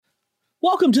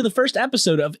Welcome to the first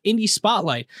episode of Indie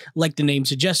Spotlight. Like the name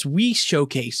suggests, we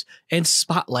showcase and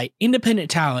spotlight independent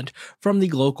talent from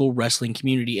the local wrestling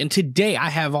community. And today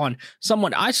I have on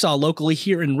someone I saw locally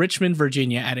here in Richmond,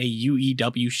 Virginia at a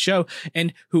UEW show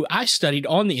and who I studied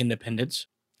on the independents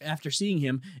after seeing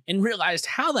him and realized,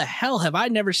 how the hell have I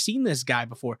never seen this guy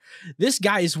before? This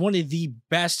guy is one of the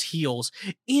best heels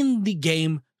in the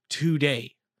game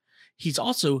today. He's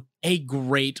also a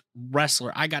great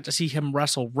wrestler. I got to see him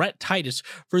wrestle Rhett Titus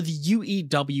for the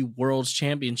UEW World's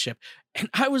Championship. And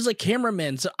I was a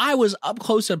cameraman, so I was up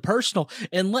close and personal.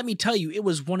 And let me tell you, it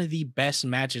was one of the best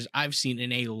matches I've seen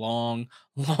in a long,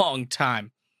 long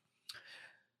time.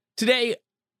 Today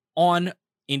on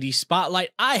Indie Spotlight,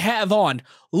 I have on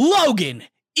Logan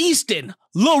Easton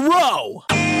LaRoe.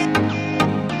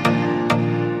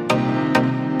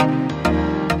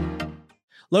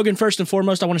 Logan, first and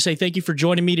foremost, I want to say thank you for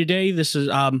joining me today. This is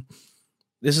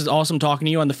awesome talking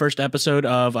to you on the first episode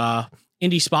of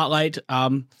Indie Spotlight.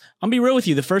 I'll be real with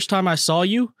you. The first time I saw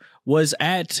you was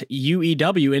at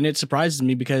UEW, and it surprises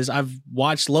me because I've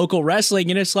watched local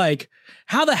wrestling, and it's like,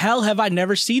 how the hell have I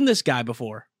never seen this guy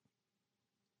before?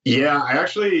 Yeah, I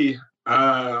actually,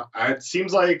 it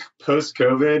seems like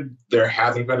post-COVID, there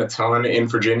hasn't been a ton in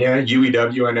Virginia.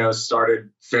 UEW, I know, started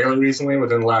fairly recently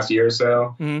within the last year or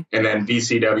so. Mm-hmm. And then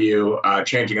VCW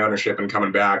changing ownership and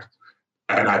coming back.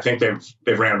 And I think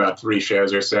they've ran about 3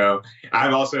 shows or so.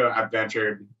 I've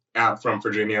ventured out from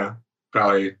Virginia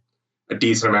probably a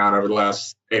decent amount over the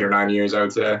last 8 or 9 years, I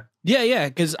would say. Yeah,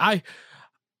 because I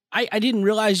didn't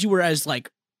realize you were as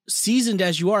like seasoned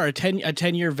as you are, a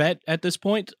 10-year vet at this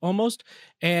point almost.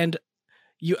 And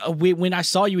when I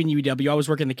saw you in UEW, I was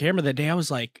working the camera that day. I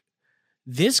was like,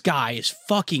 this guy is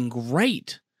fucking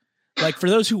great. Like, for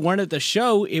those who weren't at the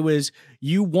show, it was,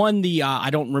 you won the, I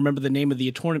don't remember the name of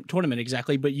the tournament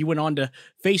exactly, but you went on to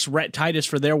face Rhett Titus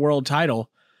for their world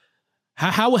title.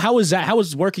 How was that? How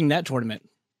was working that tournament?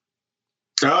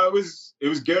 It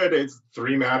was good. It's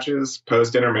 3 matches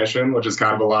post intermission, which is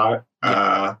kind of a lot.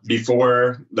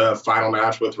 Before the final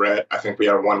match with Rhett, I think we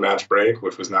had a 1 match break,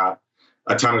 which was not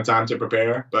a ton of time to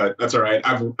prepare, but that's all right.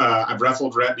 I've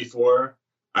wrestled Rhett before.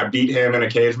 I beat him in a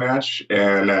cage match,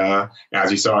 and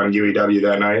as you saw in UEW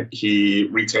that night, he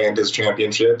retained his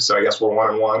championship. So I guess we're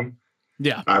 1-1.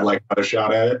 Yeah, I'd like another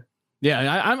shot at it.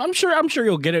 Yeah, I'm sure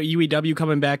you'll get a UEW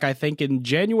coming back, I think, in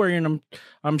January, and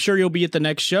I'm sure you'll be at the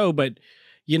next show. But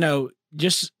you know,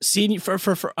 just seeing you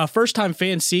for a first time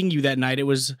fan seeing you that night, it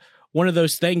was one of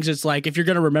those things. It's like, if you're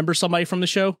going to remember somebody from the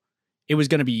show, it was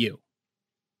going to be you.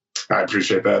 I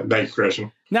appreciate that. Thank you,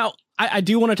 Christian. Now, I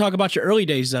do want to talk about your early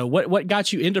days, though. What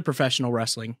got you into professional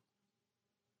wrestling?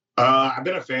 I've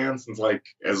been a fan since like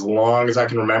as long as I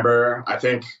can remember. I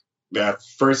think the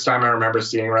first time I remember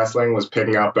seeing wrestling was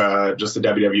picking up just a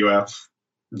WWF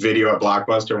video at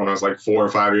Blockbuster when I was like 4 or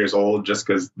 5 years old, just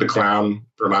because the clown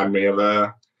reminded me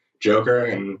of Joker,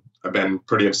 and I've been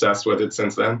pretty obsessed with it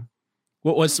since then.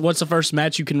 What's the first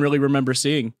match you can really remember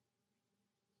seeing?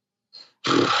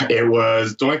 It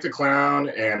was Doink the Clown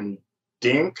and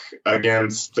Dink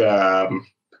against Bam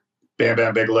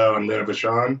Bam Bigelow and Luna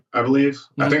Vachon, I believe.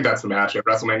 Mm-hmm. I think that's the match at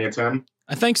WrestleMania 10.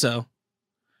 I think so.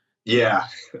 Yeah.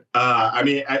 I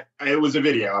mean, it was a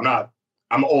video.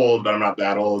 I'm old, but I'm not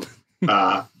that old.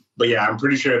 But yeah, I'm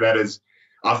pretty sure that is,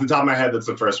 off the top of my head, that's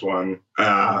the first one.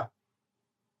 Yeah,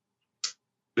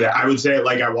 I would say,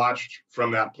 like, I watched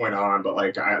from that point on, but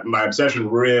like my obsession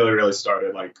really, really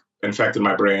started, like, infected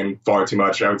my brain far too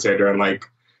much, I would say, during like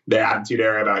the Attitude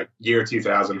Era, about year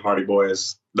 2000, Hardy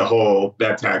Boys,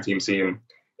 that tag team scene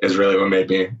is really what made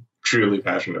me truly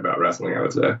passionate about wrestling, I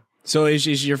would say. So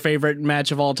is your favorite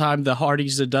match of all time the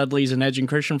Hardys, the Dudleys, and Edge and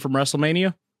Christian from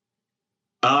WrestleMania?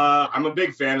 I'm a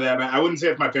big fan of that, man. I wouldn't say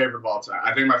it's my favorite of all time.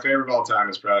 I think my favorite of all time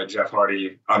is probably Jeff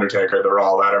Hardy, Undertaker, the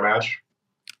Raw ladder match.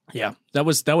 Yeah, that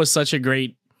was such a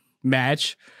great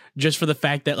match. Just for the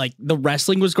fact that like the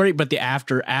wrestling was great, but the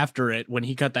after it, when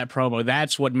he cut that promo,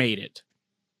 that's what made it.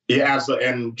 Yeah, absolutely.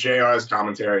 And JR's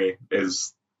commentary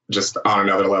is just on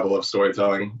another level of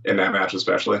storytelling in that match,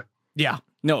 especially. Yeah,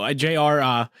 no, JR,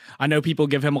 I know people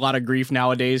give him a lot of grief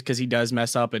nowadays because he does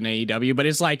mess up in AEW, but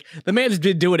it's like the man's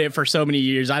been doing it for so many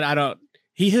years.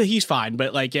 He's fine,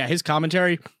 but like, yeah, his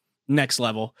commentary, next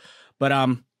level.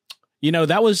 But you know,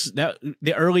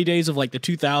 the early days of like the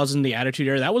 2000, the Attitude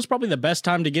Era, that was probably the best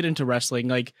time to get into wrestling,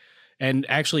 like, and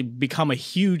actually become a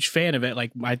huge fan of it.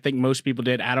 Like, I think most people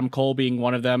did, Adam Cole being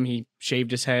one of them. He shaved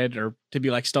his head or to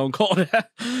be like Stone Cold.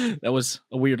 That was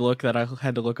a weird look that I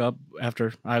had to look up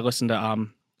after I listened to, I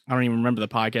don't even remember the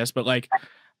podcast, but like,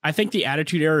 I think the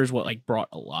Attitude Era is what like brought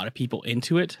a lot of people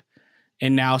into it.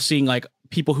 And now seeing like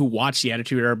people who watch the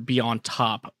Attitude Era be on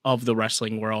top of the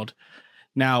wrestling world.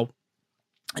 Now,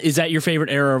 is that your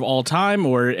favorite era of all time,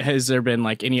 or has there been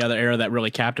like any other era that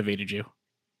really captivated you?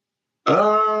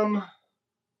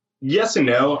 Yes and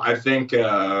no. I think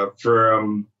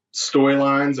for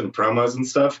storylines and promos and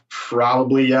stuff,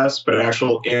 probably yes. But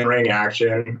actual in-ring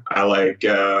action, I like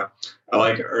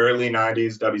early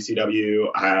 '90s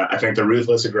WCW. I think the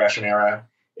Ruthless Aggression era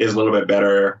is a little bit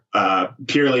better,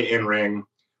 purely in-ring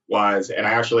wise. And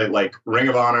I actually like Ring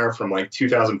of Honor from like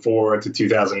 2004 to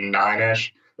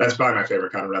 2009-ish. That's probably my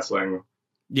favorite kind of wrestling.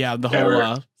 Yeah, the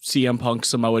whole CM Punk,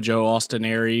 Samoa Joe, Austin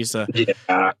Aries,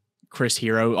 Chris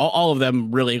Hero, all of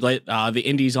them really lit the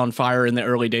indies on fire in the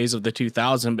early days of the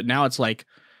 2000s. But now it's like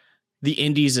the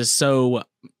indies is so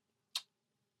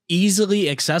easily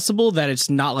accessible that it's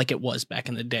not like it was back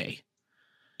in the day.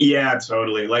 Yeah,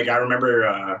 totally. Like I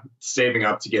remember saving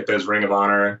up to get those Ring of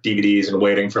Honor DVDs and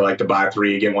waiting for like the buy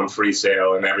 3, get 1 free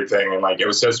sale and everything. And like it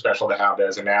was so special to have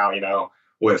those. And now, you know,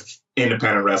 with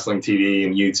independent wrestling TV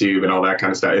and YouTube and all that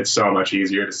kind of stuff, it's so much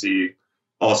easier to see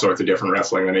all sorts of different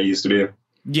wrestling than it used to be.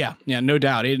 Yeah, no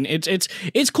doubt. And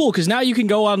it's cool because now you can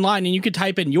go online and you can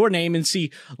type in your name and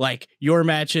see like your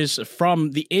matches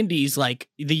from the indies, like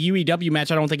the UEW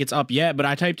match. I don't think it's up yet, but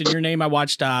I typed in your name. I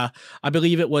watched, I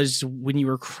believe it was when you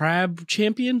were Crab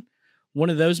Champion, one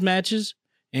of those matches.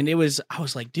 And I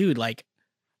was like, dude, like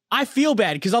I feel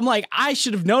bad because I'm like, I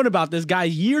should have known about this guy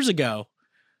years ago.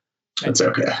 That's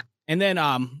okay. And then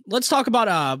let's talk about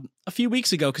a few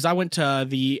weeks ago, because I went to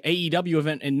the AEW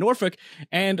event in Norfolk,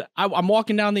 and I'm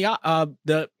walking down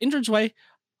the entranceway.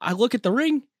 I look at the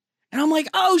ring, and I'm like,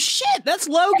 oh, shit, that's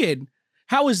Logan.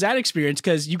 How was that experience?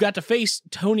 Because you got to face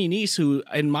Tony Nese, who,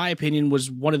 in my opinion,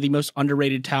 was one of the most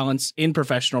underrated talents in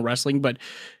professional wrestling. But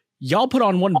y'all put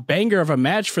on one banger of a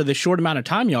match for the short amount of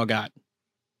time y'all got.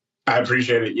 I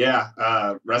appreciate it.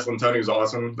 Yeah. Wrestling Tony was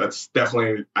awesome. That's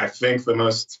definitely, I think, the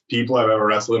most people I've ever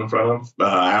wrestled in front of.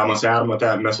 I almost had him with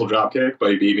that missile drop kick, but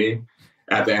he beat me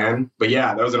at the end. But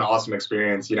yeah, that was an awesome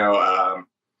experience. You know,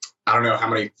 I don't know how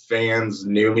many fans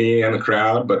knew me in the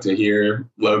crowd, but to hear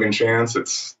Logan chants,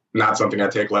 it's not something I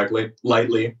take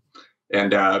lightly.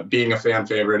 And being a fan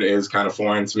favorite is kind of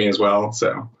foreign to me as well.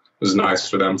 So it was nice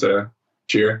for them to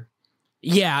cheer.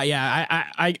 Yeah,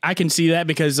 I can see that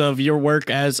because of your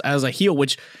work as a heel,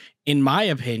 which, in my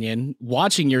opinion,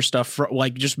 watching your stuff,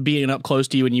 like just being up close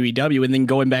to you in UEW and then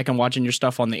going back and watching your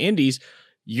stuff on the indies,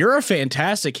 you're a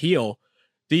fantastic heel.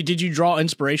 Did you draw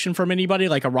inspiration from anybody,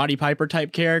 like a Roddy Piper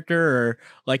type character, or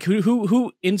like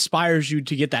who inspires you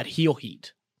to get that heel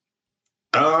heat?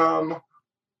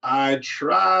 I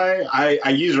try. I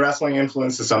use wrestling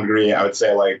influence to some degree. I would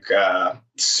say like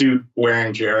suit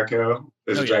wearing Jericho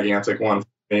is a gigantic one for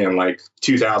me, and like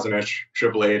 2000-ish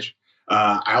Triple H.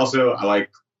 I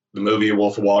like the movie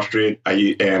Wolf of Wall Street.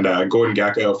 And Gordon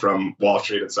Gekko from Wall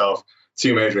Street itself.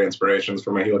 2 major inspirations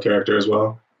for my heel character as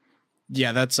well.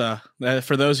 Yeah, that's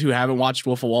for those who haven't watched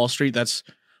Wolf of Wall Street, that's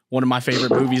one of my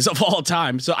favorite movies of all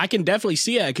time. So I can definitely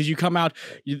see it because you come out,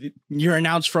 you're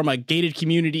announced from a gated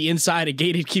community inside a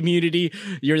gated community.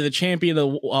 You're the champion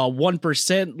of the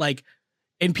 1%. Like,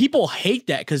 and people hate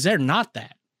that because they're not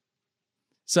that.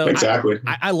 So exactly.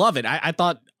 I love it. I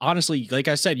thought, honestly, like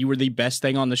I said, you were the best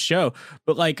thing on the show.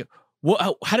 But like,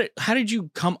 how did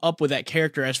you come up with that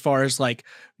character? As far as like,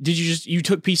 did you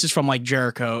took pieces from like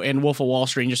Jericho and Wolf of Wall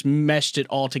Street and just meshed it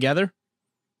all together?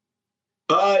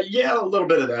 Yeah, a little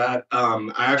bit of that.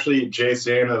 I actually,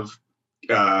 Jason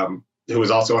who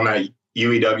was also on that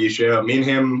UEW show, me and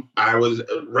him, I was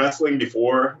wrestling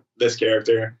before this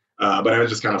character, but I was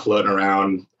just kind of floating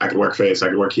around. I could work face, I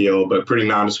could work heel, but pretty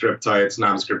nondescript tights,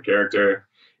 nondescript character,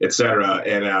 etc.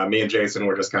 And me and Jason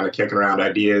were just kind of kicking around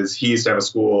ideas. He used to have a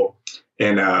school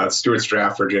in Stuart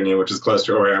Straff, Virginia, which is close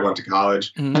to where I went to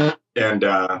college. Mm-hmm. And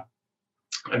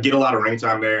I get a lot of ring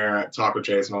time there. I talk with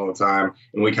Jason all the time,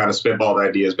 and we kind of spitballed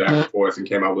ideas back and forth and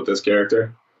came up with this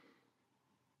character.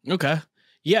 Okay.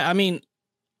 Yeah, I mean,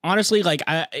 honestly, like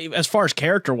as far as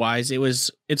character wise,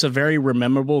 it's a very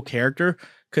memorable character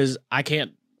because I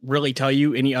can't really tell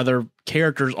you any other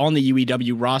characters on the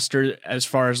UEW roster as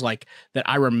far as like that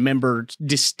I remember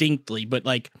distinctly, but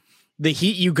like the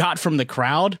heat you got from the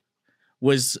crowd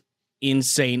was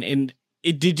insane. And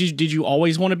did you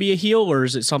always want to be a heel, or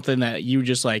is it something that you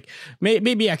just like,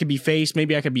 maybe I could be face,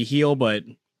 maybe I could be heel, but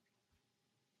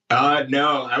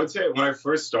no, I would say when I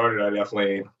first started, I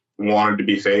definitely wanted to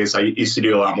be face. I used to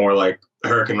do a lot more like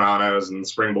Hurricane Ranas and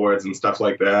springboards and stuff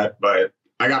like that, but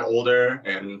I got older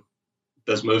and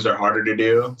those moves are harder to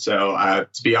do. So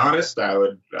to be honest, I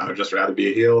would just rather be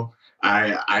a heel.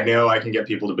 I know I can get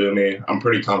people to boo me. I'm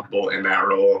pretty comfortable in that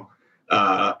role.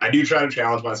 I do try to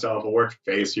challenge myself. I'll work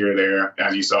face here or there,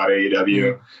 as you saw at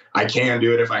AEW. I can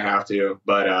do it if I have to,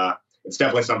 but it's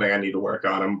definitely something I need to work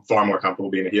on. I'm far more comfortable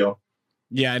being a heel.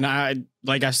 Yeah, and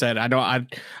like I said, I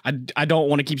don't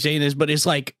want to keep saying this, but it's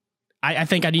like I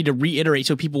think I need to reiterate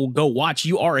so people will go watch.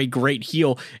 You are a great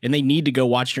heel, and they need to go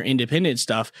watch your independent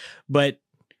stuff. But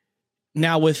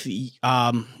now with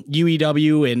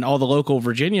UEW and all the local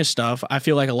Virginia stuff, I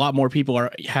feel like a lot more people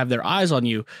have their eyes on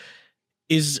you.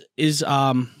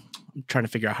 I'm trying to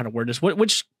figure out how to word this.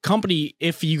 Which company,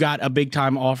 if you got a big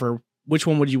time offer, which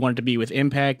one would you want it to be with?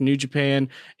 Impact, New Japan,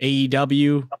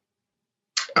 AEW?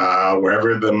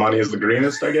 Wherever the money is the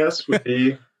greenest, I guess, would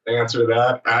be the answer to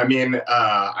that. I mean,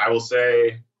 I will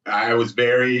say I was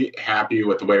very happy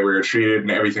with the way we were treated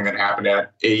and everything that happened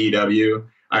at AEW.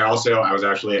 I was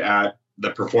actually at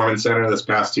the Performance Center this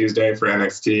past Tuesday for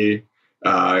NXT.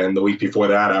 And the week before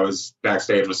that, I was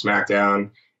backstage with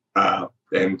SmackDown.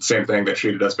 And same thing, they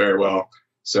treated us very well.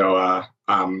 So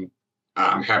I'm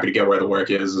happy to get where the work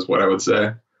is what I would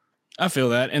say. I feel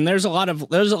that. And there's a lot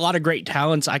of great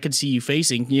talents I could see you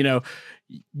facing,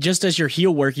 just as your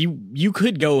heel work, you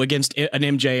could go against an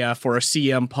MJF or a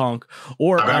CM Punk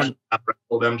or I've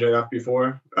wrestled MJF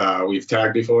before. We've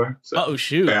tagged before. So. Oh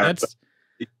shoot. That's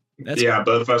yeah,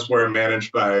 both of us were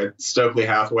managed by Stokely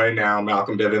Hathaway, now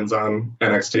Malcolm Bivens on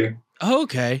NXT. Oh,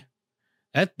 okay.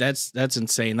 That's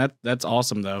insane. That's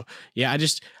awesome though. Yeah,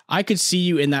 I could see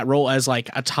you in that role as like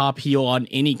a top heel on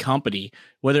any company,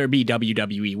 whether it be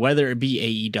WWE, whether it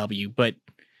be AEW. But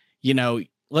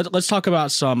let's talk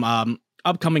about some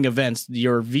upcoming events.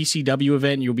 Your VCW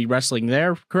event, you'll be wrestling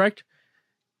there, correct?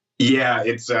 Yeah,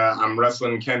 it's I'm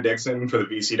wrestling Ken Dixon for the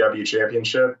VCW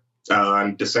Championship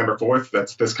on December 4th.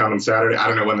 That's this coming Saturday. I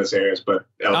don't know when this airs, but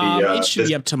it'll be. It should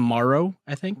be up tomorrow,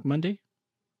 I think, Monday.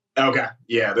 Okay.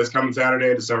 Yeah, this coming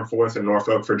Saturday, December 4th in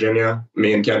Norfolk, Virginia.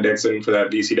 Me and Ken Dixon for that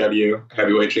VCW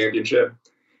Heavyweight Championship.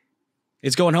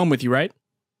 It's going home with you, right?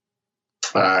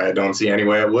 I don't see any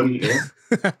way it wouldn't.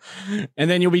 Yeah. And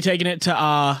then you'll be taking it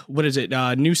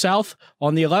to, New South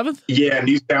on the 11th? Yeah,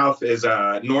 New South is,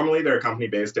 normally they're a company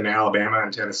based in Alabama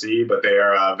and Tennessee, but they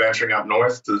are venturing up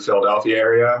north to the Philadelphia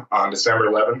area on December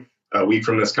 11th, a week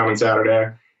from this coming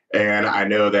Saturday. And I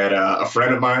know that a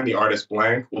friend of mine, the artist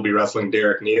Blank, will be wrestling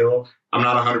Derek Neal. I'm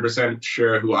not 100%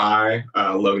 sure who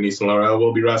Logan Easton Laurel,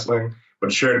 will be wrestling, but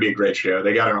it's sure to be a great show.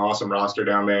 They got an awesome roster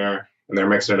down there, and they're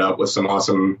mixing it up with some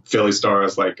awesome Philly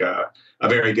stars like a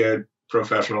very good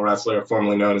professional wrestler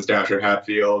formerly known as Dasher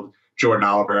Hatfield. Jordan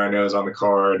Oliver, I know, is on the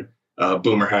card.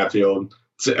 Boomer Hatfield.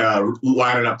 It's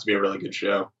lining up to be a really good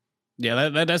show. Yeah,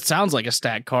 that sounds like a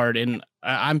stacked card, and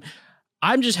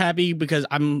I'm just happy because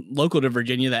I'm local to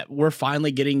Virginia that we're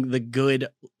finally getting the good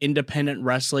independent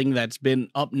wrestling that's been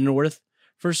up north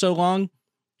for so long.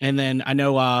 And then I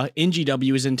know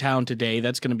NGW is in town today.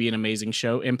 That's going to be an amazing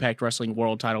show. Impact Wrestling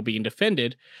World Title being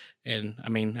defended. And I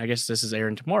mean, I guess this is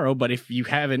airing tomorrow, but if you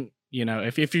haven't,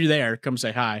 if you're there, come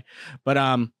say hi. But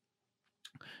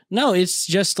no, it's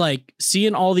just like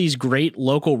seeing all these great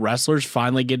local wrestlers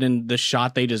finally getting the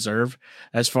shot they deserve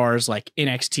as far as like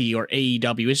NXT or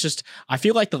AEW. It's just, I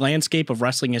feel like the landscape of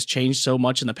wrestling has changed so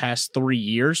much in the past 3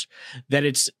 years that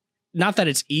it's not that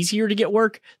it's easier to get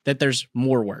work, that there's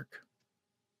more work.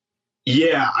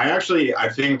 Yeah, I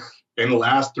think in the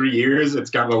last 3 years, it's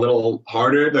gotten a little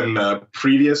harder than the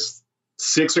previous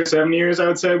 6 or 7 years, I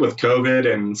would say, with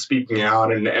COVID and speaking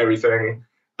out and everything.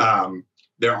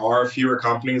 There are fewer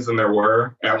companies than there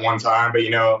were at one time, but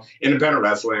independent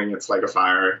wrestling, it's like a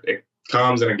fire. It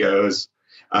comes and it goes.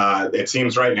 It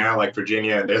seems right now like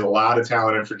Virginia, there's a lot of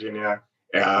talent in Virginia.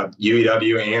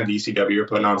 UEW and VCW are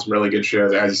putting on some really good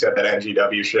shows. As you said, that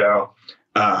NGW show.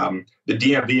 The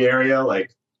DMV area,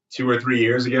 like 2 or 3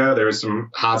 years ago, there was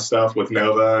some hot stuff with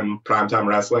Nova and Primetime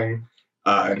Wrestling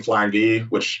and Flying V,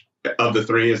 which of the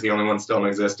three is the only one still in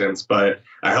existence. But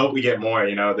I hope we get more.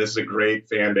 This is a great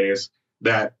fan base.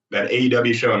 That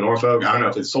AEW show in Norfolk, I don't know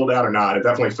if it's sold out or not. It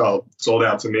definitely felt sold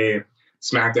out to me.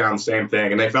 SmackDown, same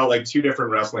thing. And they felt like two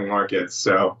different wrestling markets.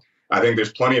 So I think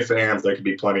there's plenty of fans. There could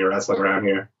be plenty of wrestling around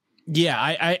here.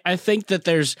 Yeah, I think that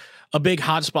there's a big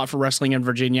hotspot for wrestling in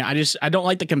Virginia. I don't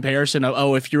like the comparison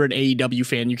of, if you're an AEW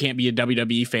fan, you can't be a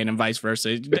WWE fan and vice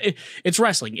versa. It's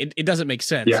wrestling. It doesn't make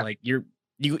sense. Yeah. Like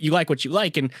you like what you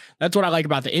like, and that's what I like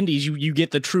about the indies. You get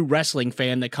the true wrestling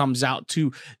fan that comes out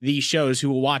to these shows who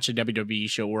will watch a WWE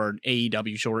show or an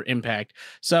AEW show or Impact.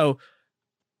 So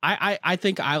I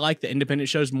think I like the independent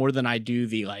shows more than I do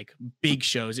the like big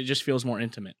shows. It just feels more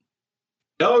intimate.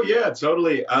 Oh yeah,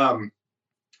 totally.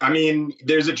 I mean,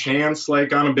 there's a chance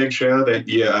like on a big show that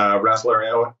the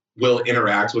wrestler will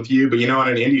interact with you, but on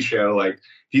an indie show, like if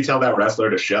you tell that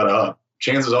wrestler to shut up,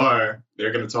 chances are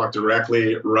they're going to talk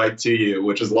directly right to you,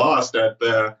 which is lost at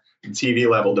the TV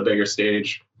level, the bigger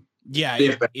stage. Yeah,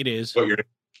 it is. What you're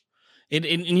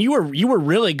and you were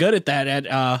really good at that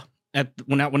at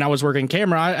when I was working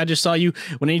camera. I just saw you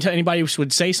when anybody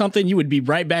would say something, you would be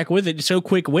right back with it. So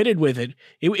quick witted with it.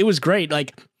 It was great.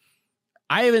 Like,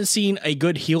 I haven't seen a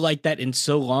good heel like that in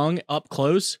so long up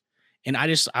close. And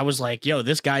I was like, yo,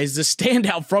 this guy is the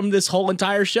standout from this whole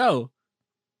entire show.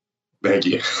 Thank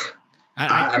you.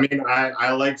 I mean,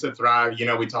 I like to thrive. You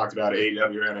know, we talked about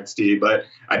AEW or NXT, but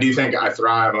I do think I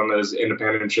thrive on those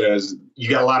independent shows. You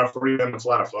get a lot of freedom. It's a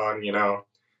lot of fun. You know,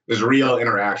 there's real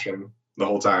interaction the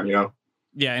whole time, you know?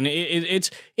 Yeah, and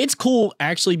it's cool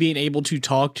actually being able to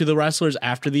talk to the wrestlers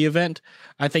after the event.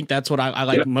 I think that's what I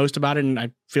like most about it, and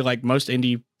I feel like most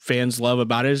indie fans love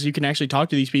about it is you can actually talk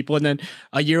to these people, and then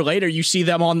a year later you see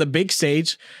them on the big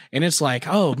stage, and it's like,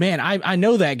 oh man, I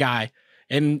know that guy,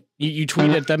 and you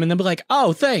tweet at them, and they'll be like,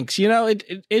 oh thanks, you know,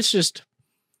 it's just,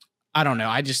 I don't know,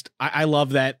 I love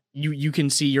that you can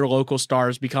see your local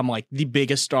stars become like the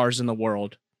biggest stars in the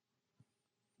world.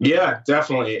 Yeah,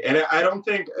 definitely. And I don't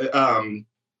think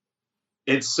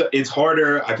it's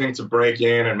harder, I think, to break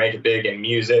in and make it big in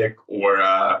music or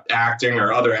acting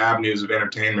or other avenues of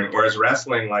entertainment. Whereas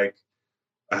wrestling, like,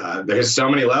 there's so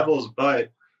many levels, but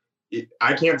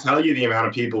I can't tell you the amount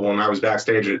of people when I was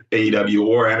backstage at AEW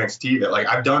or NXT that, like,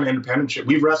 I've done independent shit.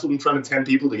 We've wrestled in front of 10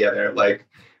 people together. Like,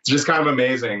 it's just kind of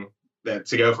amazing that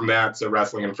to go from that to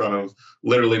wrestling in front of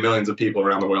literally millions of people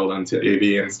around the world on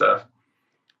TV and stuff.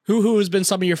 Who has been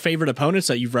some of your favorite opponents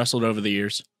that you've wrestled over the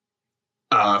years?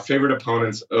 Favorite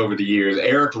opponents over the years.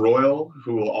 Eric Royal,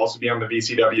 who will also be on the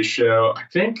VCW show. I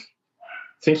think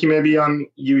he may be on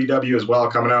UEW as well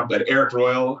coming up. But Eric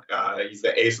Royal, he's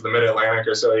the ace of the Mid-Atlantic,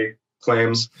 or so he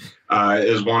claims,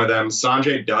 is one of them.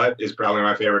 Sanjay Dutt is probably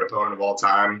my favorite opponent of all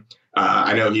time.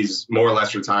 I know he's more or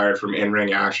less retired from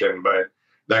in-ring action, but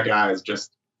that guy is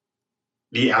just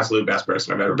the absolute best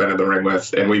person I've ever been in the ring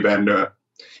with. And we've been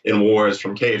in wars,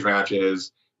 from cage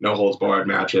matches, no holds barred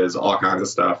matches, all kinds of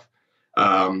stuff.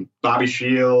 Bobby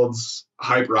Shields,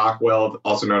 Hype Rockwell,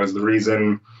 also known as The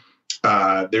Reason.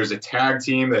 There's a tag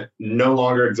team that no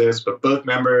longer exists, but both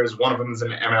members, one of them is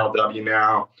in MLW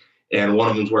now, and one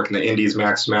of them's working the Indies,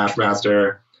 Max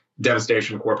Smashmaster,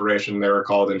 Devastation Corporation, they were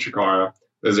called in Chikara.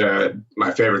 Those are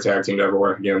my favorite tag team to ever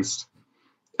work against.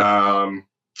 I'm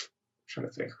trying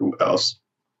to think who else.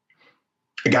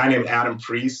 A guy named Adam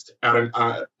Priest out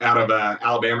of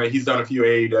Alabama. He's done a few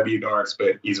AEW darks,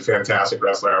 but he's a fantastic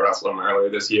wrestler. I wrestled him earlier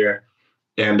this year.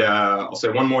 And I'll say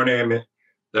one more name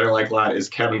that I like a lot is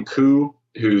Kevin Koo,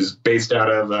 who's based out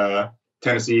of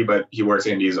Tennessee, but he works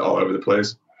indies all over the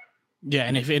place. Yeah,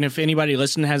 and if anybody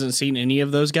listening hasn't seen any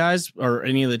of those guys or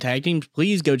any of the tag teams,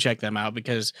 please go check them out,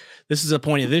 because this is the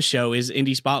point of this show is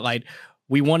Indie Spotlight.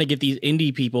 We want to get these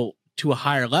indie people to a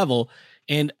higher level,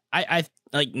 and I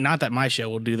like, not that my show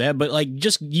will do that, but like,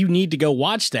 just, you need to go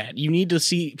watch that. You need to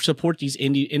support these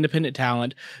independent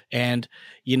talent. And,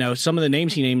 you know, some of the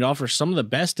names he named off are some of the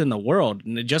best in the world,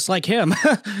 just like him,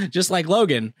 just like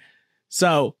Logan.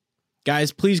 So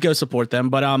guys, please go support them.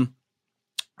 But,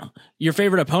 your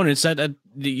favorite opponents, that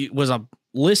was a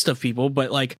list of people,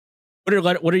 but like,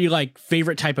 what are you like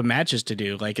favorite type of matches to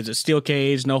do? Like, is it steel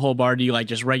cage, no hold bar? Do you like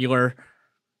just regular?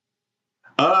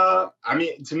 I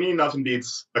mean, to me, nothing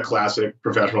beats a classic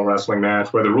professional wrestling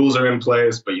match where the rules are in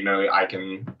place, but, you know, I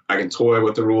can toy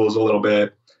with the rules a little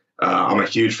bit. I'm a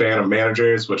huge fan of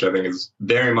managers, which I think is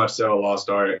very much so a lost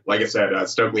art. Like I said,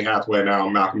 Stokely Hathaway, now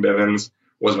Malcolm Bivens,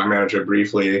 was my manager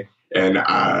briefly, and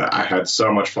I had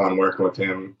so much fun working with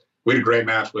him. We had a great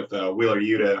match with Wheeler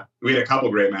Yuta. We had a couple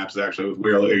great matches, actually, with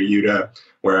Wheeler Yuta,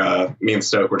 where me and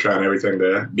Stoke were trying everything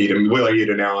to beat him. Wheeler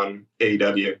Yuta now on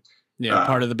AEW. Yeah,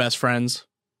 part of the best friends.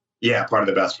 Yeah, part of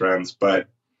the best friends. But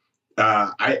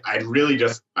I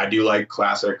do like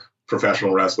classic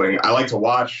professional wrestling. I like to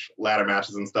watch ladder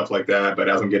matches and stuff like that, but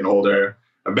as I'm getting older,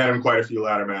 I've been in quite a few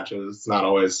ladder matches. It's not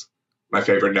always my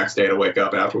favorite next day to wake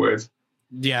up afterwards.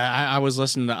 Yeah, I was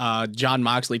listening to John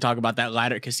Moxley talk about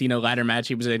that casino ladder match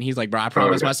he was in. He's like, bro, I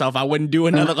promised myself I wouldn't do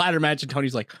another ladder match. And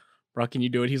Tony's like, bro, can you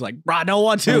do it? He's like, bro, I don't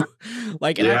want to.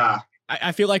 Like, yeah.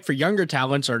 I feel like for younger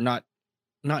talents, or not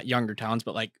younger talents,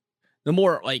 but like the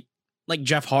more like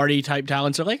Jeff Hardy type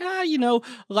talents are like, you know,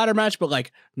 a ladder match, but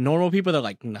like normal people, they're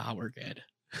like, nah, we're good.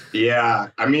 Yeah.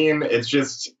 I mean, it's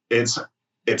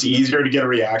easier to get a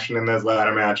reaction in those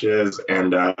ladder matches,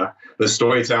 and the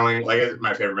storytelling, like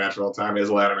my favorite match of all time is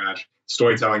a ladder match.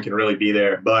 Storytelling can really be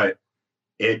there, but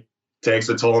it takes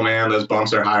a toll, man. Those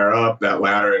bumps are higher up. That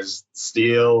ladder is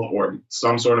steel or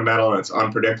some sort of metal, and it's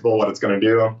unpredictable what it's going to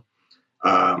do.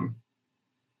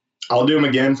 I'll do them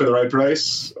again for the right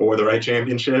price or the right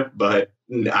championship, but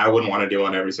I wouldn't want to do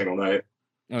one every single night.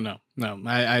 Oh, no.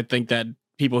 I think that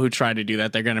people who try to do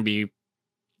that, they're going to be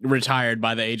retired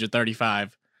by the age of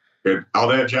 35. Good.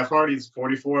 Although Jeff Hardy's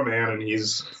 44, man, and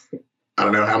he's, I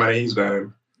don't know how many he's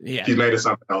been. Yeah. He's made it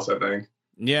something else, I think.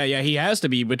 Yeah, he has to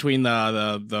be between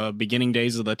the beginning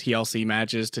days of the TLC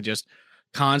matches to just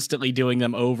constantly doing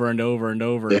them over and over and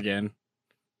over again.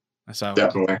 So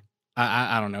definitely.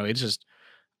 I don't know. It's just,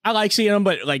 I like seeing them,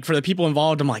 but like for the people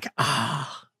involved, I'm like,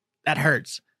 that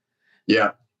hurts.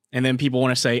 Yeah. And then people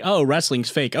want to say, oh, wrestling's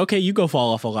fake. Okay, you go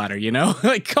fall off a ladder, you know?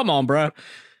 Like, come on, bro.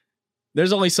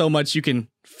 There's only so much you can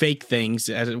fake things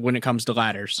when it comes to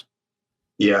ladders.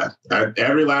 Yeah.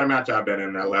 Every ladder match I've been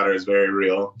in, that ladder is very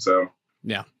real. So,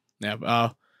 yeah.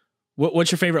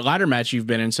 What's your favorite ladder match you've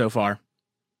been in so far?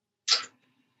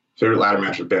 Favorite ladder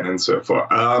match I've been in so far?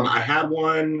 I had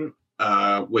one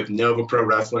with Nova Pro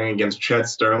Wrestling against Chet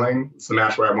Sterling. It's the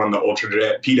match where I won the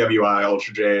PWI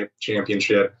Ultra J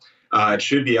Championship. It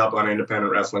should be up on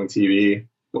Independent Wrestling TV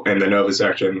in the Nova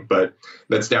section, but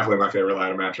that's definitely my favorite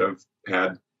ladder match I've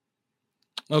had.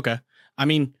 Okay. I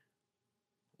mean,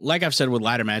 like I've said with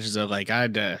ladder matches, like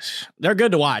they're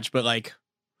good to watch, but like,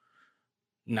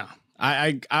 no.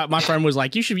 My friend was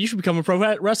like, you should become a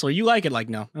pro wrestler. You like it? Like,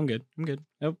 no, I'm good.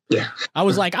 Nope. Yeah. I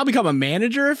was like, I'll become a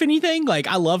manager if anything. Like,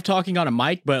 I love talking on a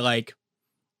mic, but like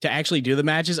to actually do the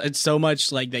matches, it's so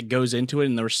much like that goes into it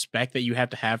and the respect that you have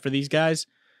to have for these guys.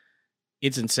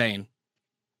 It's insane.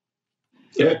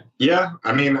 Yeah.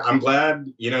 I mean, I'm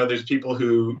glad, there's people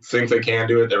who think they can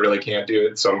do it that really can't do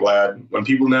it. So I'm glad when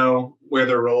people know where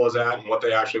their role is at and what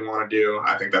they actually want to do.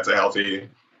 I think that's a healthy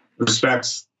respect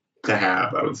to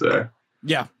have, I would say.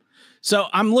 Yeah. So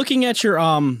I'm looking at your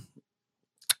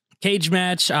cage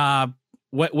match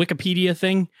Wikipedia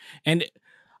thing, and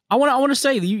I want to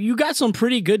say you got some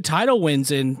pretty good title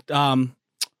wins in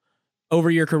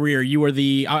over your career. You were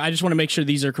I just want to make sure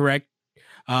these are correct.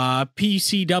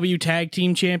 PCW Tag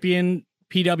Team Champion,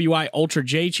 PWI Ultra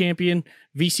J Champion,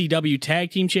 VCW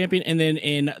Tag Team Champion, and then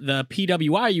in the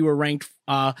PWI you were ranked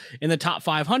in the top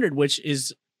 500, which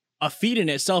is a feat in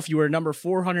itself. You were number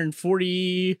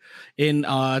 440 in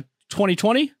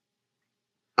 2020.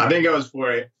 I think I was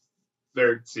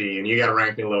 413. You got to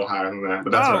rank me a little higher than that,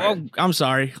 but that's all right. I'm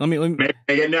sorry. Let me.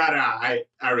 No, I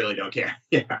really don't care.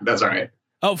 Yeah, that's all right.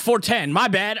 Oh, 410. My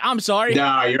bad. I'm sorry.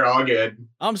 No, you're all good.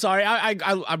 I'm sorry.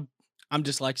 I'm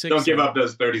dyslexic. Don't give up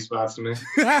those 30 spots to me.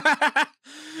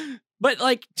 But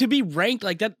like to be ranked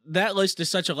like that list is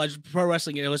such a Pro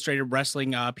Wrestling Illustrated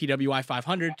Wrestling PWI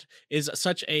 500 is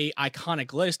such a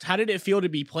iconic list. How did it feel to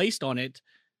be placed on it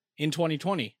in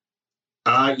 2020?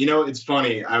 It's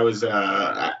funny. I was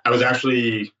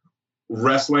actually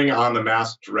wrestling on The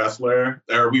Masked Wrestler,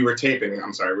 or we were taping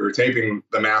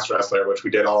The Masked Wrestler, which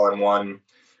we did all in one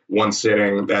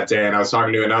sitting that day. And I was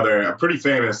talking to a pretty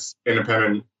famous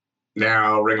independent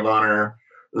now Ring of Honor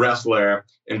wrestler,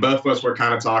 and both of us were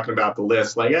kind of talking about the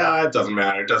list, like, yeah, it doesn't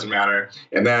matter.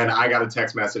 And then I got a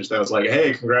text message that was like,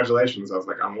 hey, congratulations. I was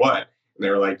like, on what? And they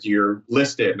were like, you're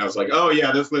listed. And I was like, oh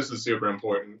yeah, this list is super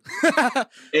important.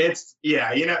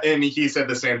 And he said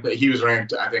the same thing. He was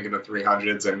ranked, I think, in the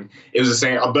 300s, and it was the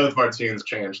same. Both of our tunes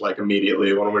changed like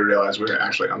immediately when we realized we were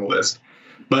actually on the list.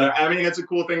 But I mean, it's a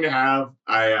cool thing to have.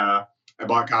 I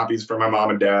bought copies for my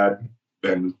mom and dad,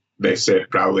 and they sit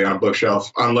probably on a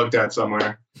bookshelf unlooked at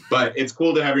somewhere. But it's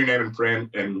cool to have your name in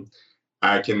print, and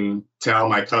I can tell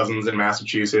my cousins in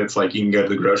Massachusetts, like, you can go to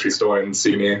the grocery store and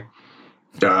see me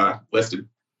listed.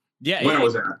 Yeah, when it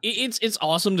was at. It's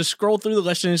awesome to scroll through the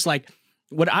list, and it's like,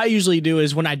 what I usually do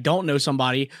is when I don't know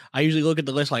somebody, I usually look at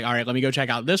the list like, all right, let me go check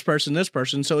out this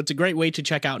person. So it's a great way to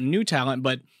check out new talent.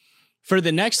 But for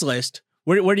the next list,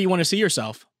 where do you want to see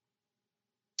yourself?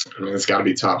 I mean, it's got to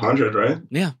be top 100, right?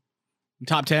 Yeah.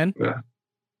 Top 10? Yeah.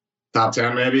 Top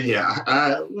 10, maybe?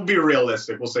 Yeah. We'll be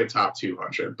realistic. We'll say top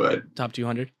 200, but... Top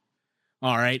 200?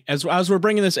 All right. As we're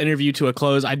bringing this interview to a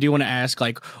close, I do want to ask,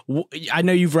 like, I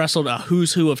know you've wrestled a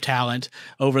who's who of talent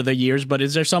over the years, but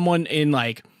is there someone in,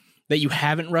 like, that you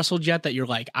haven't wrestled yet that you're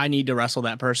like, I need to wrestle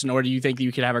that person? Or do you think that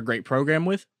you could have a great program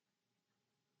with?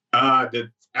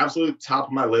 The absolute top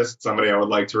of my list, somebody I would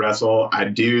like to wrestle. I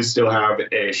do still have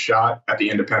a shot at the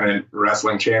Independent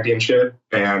Wrestling Championship,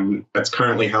 and that's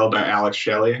currently held by Alex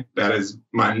Shelley. That is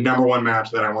my number one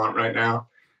match that I want right now.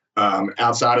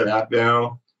 Outside of that,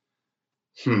 though,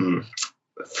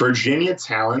 Virginia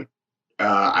talent.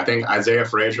 I think Isaiah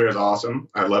Frazier is awesome.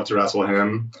 I'd love to wrestle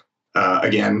him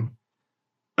again.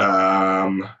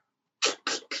 Guys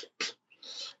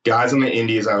in the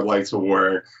indies I would like to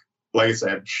work. Like I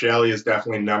said, Shelley is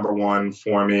definitely number one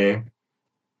for me.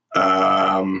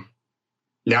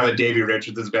 now that Davey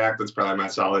Richards is back, that's probably my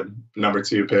solid number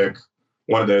 2 pick.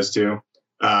 One of those two.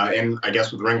 And I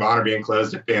guess with Ring of Honor being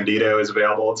closed, if Bandito is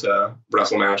available to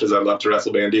wrestle matches, I'd love to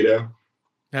wrestle Bandito.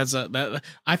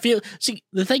 I feel, see,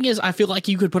 the thing is, I feel like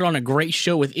you could put on a great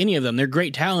show with any of them. They're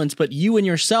great talents, but you and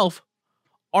yourself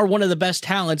are one of the best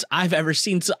talents I've ever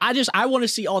seen. So I want to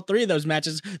see all 3 of those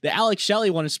matches. The Alex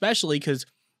Shelley one, especially, because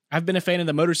I've been a fan of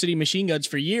the Motor City Machine Guns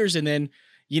for years. And then,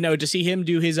 to see him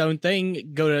do his own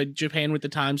thing, go to Japan with the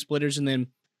Time Splitters, and then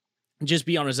just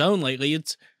be on his own lately.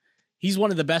 He's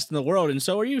one of the best in the world, and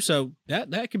so are you. So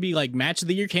that could be like match of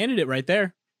the year candidate right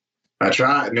there. I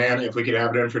tried, man. If we could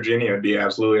have it in Virginia, it'd be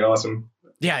absolutely awesome.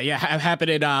 Yeah. Have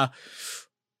happened at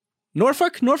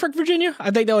Norfolk, Virginia.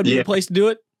 I think that would be the place to do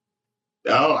it.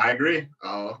 Oh, I agree.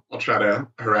 I'll try to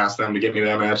harass them to get me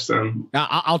that match soon.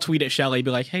 I'll tweet at Shelly,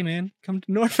 be like, "Hey, man, come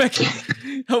to Norfolk."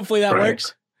 Hopefully that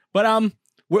works. But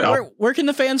where can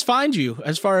the fans find you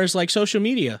as far as like social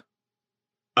media?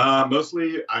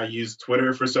 Mostly I use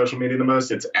Twitter for social media the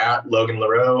most. It's at Logan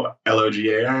Larux,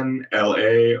 LOGAN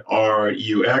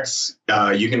LARUX.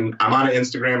 I'm on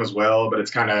Instagram as well, but it's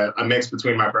kind of a mix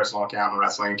between my personal account and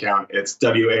wrestling account. It's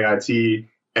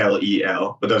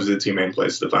WAITLEL, but those are the 2 main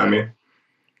places to find me.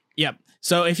 Yep.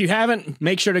 So if you haven't,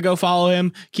 make sure to go follow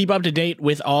him. Keep up to date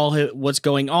with all what's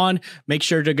going on. Make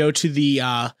sure to go to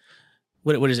the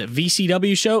what is it?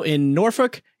 VCW show in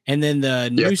Norfolk. And then the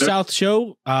New South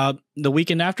show the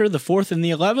weekend after, the 4th and the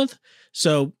 11th.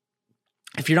 So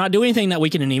if you're not doing anything that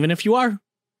weekend, and even if you are,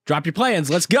 drop your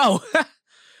plans. Let's go.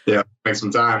 Yeah, make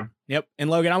some time. Yep. And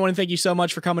Logan, I want to thank you so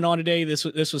much for coming on today. This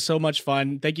was so much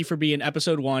fun. Thank you for being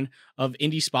episode 1 of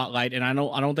Indie Spotlight. And I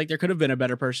don't think there could have been a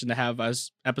better person to have as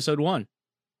episode 1.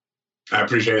 I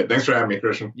appreciate it. Thanks for having me,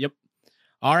 Christian. Yep.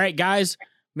 All right, guys,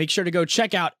 make sure to go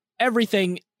check out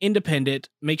everything independent.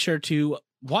 Make sure to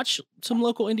watch some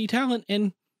local indie talent,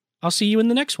 and I'll see you in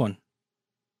the next one.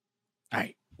 All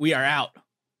right, we are out.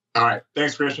 All right,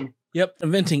 thanks, Christian. Yep,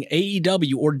 inventing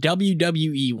AEW or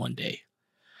WWE one day.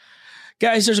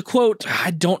 Guys, there's a quote. I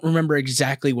don't remember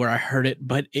exactly where I heard it,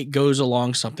 but it goes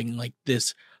along something like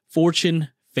this: "Fortune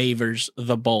favors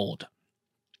the bold."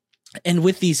 And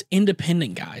with these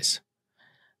independent guys,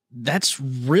 that's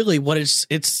really what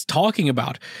it's talking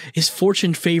about, is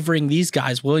fortune favoring these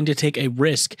guys willing to take a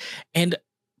risk and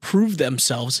prove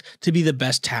themselves to be the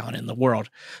best talent in the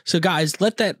world. So guys,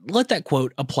 let that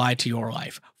quote apply to your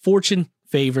life. Fortune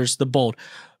favors the bold.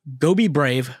 Go be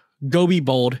brave, go be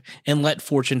bold, and let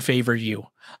fortune favor you.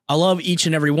 I love each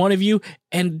and every one of you,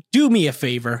 and do me a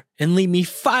favor and leave me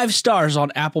 5 stars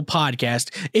on Apple Podcast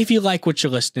if you like what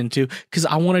you're listening to, because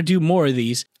I want to do more of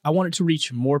these. I want it to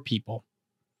reach more people.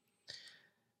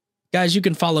 Guys, you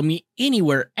can follow me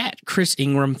anywhere at Chris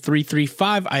Ingram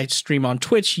 335. I stream on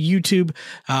Twitch, YouTube,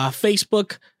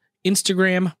 Facebook,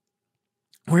 Instagram.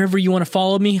 Wherever you want to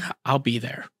follow me, I'll be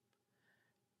there.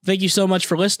 Thank you so much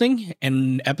for listening,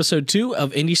 and episode 2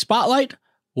 of Indie Spotlight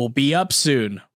will be up soon.